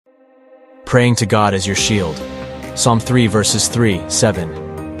praying to God as your shield. Psalm 3 verses 3,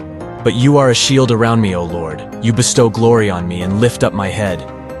 7. But you are a shield around me, O Lord. You bestow glory on me and lift up my head.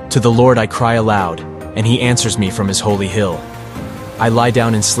 To the Lord I cry aloud, and he answers me from his holy hill. I lie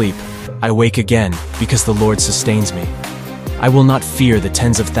down and sleep. I wake again, because the Lord sustains me. I will not fear the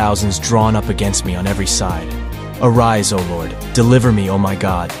tens of thousands drawn up against me on every side. Arise, O Lord, deliver me, O my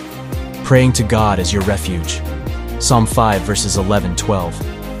God. Praying to God as your refuge. Psalm 5 verses 11,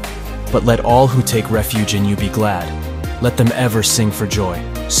 12. But let all who take refuge in you be glad. Let them ever sing for joy.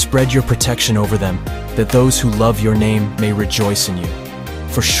 Spread your protection over them, that those who love your name may rejoice in you.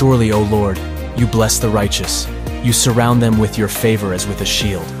 For surely, O Lord, you bless the righteous. You surround them with your favor as with a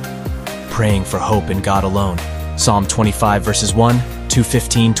shield. Praying for hope in God alone. Psalm 25 verses 1,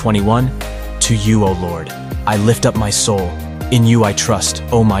 2:15, 21. To you, O Lord, I lift up my soul. In you I trust,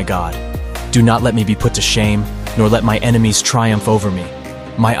 O my God. Do not let me be put to shame, nor let my enemies triumph over me.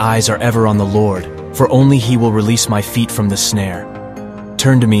 My eyes are ever on the Lord, for only he will release my feet from the snare.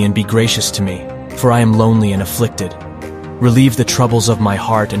 Turn to me and be gracious to me, for I am lonely and afflicted. Relieve the troubles of my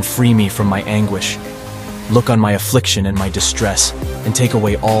heart and free me from my anguish. Look on my affliction and my distress, and take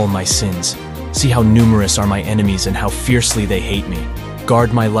away all my sins. See how numerous are my enemies and how fiercely they hate me.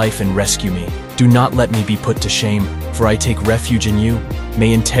 Guard my life and rescue me. Do not let me be put to shame, for I take refuge in you.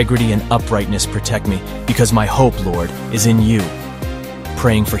 May integrity and uprightness protect me, because my hope, Lord, is in you.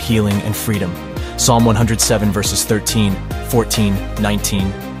 Praying for healing and freedom. Psalm 107 verses 13, 14,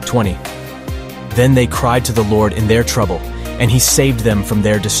 19, 20. Then they cried to the Lord in their trouble, and he saved them from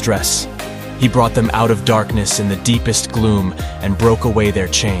their distress. He brought them out of darkness in the deepest gloom and broke away their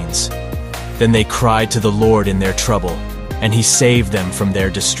chains. Then they cried to the Lord in their trouble, and he saved them from their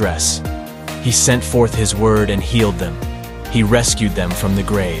distress. He sent forth his word and healed them. He rescued them from the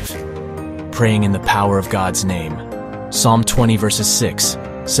grave. Praying in the power of God's name. Psalm 20 verses 6,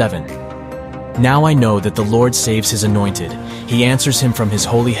 7. Now I know that the Lord saves his anointed. He answers him from his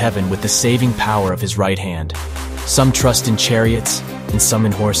holy heaven with the saving power of his right hand. Some trust in chariots and some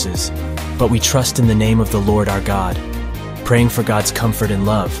in horses, but we trust in the name of the Lord our God. Praying for God's comfort and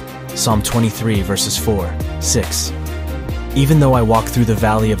love. Psalm 23 verses 4, 6. Even though I walk through the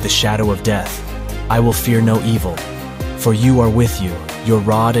valley of the shadow of death, I will fear no evil. For you are with you, your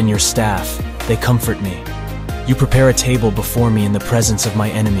rod and your staff, they comfort me. You prepare a table before me in the presence of my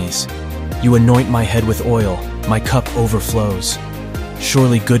enemies. You anoint my head with oil, my cup overflows.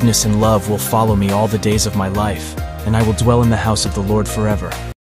 Surely goodness and love will follow me all the days of my life, and I will dwell in the house of the Lord forever.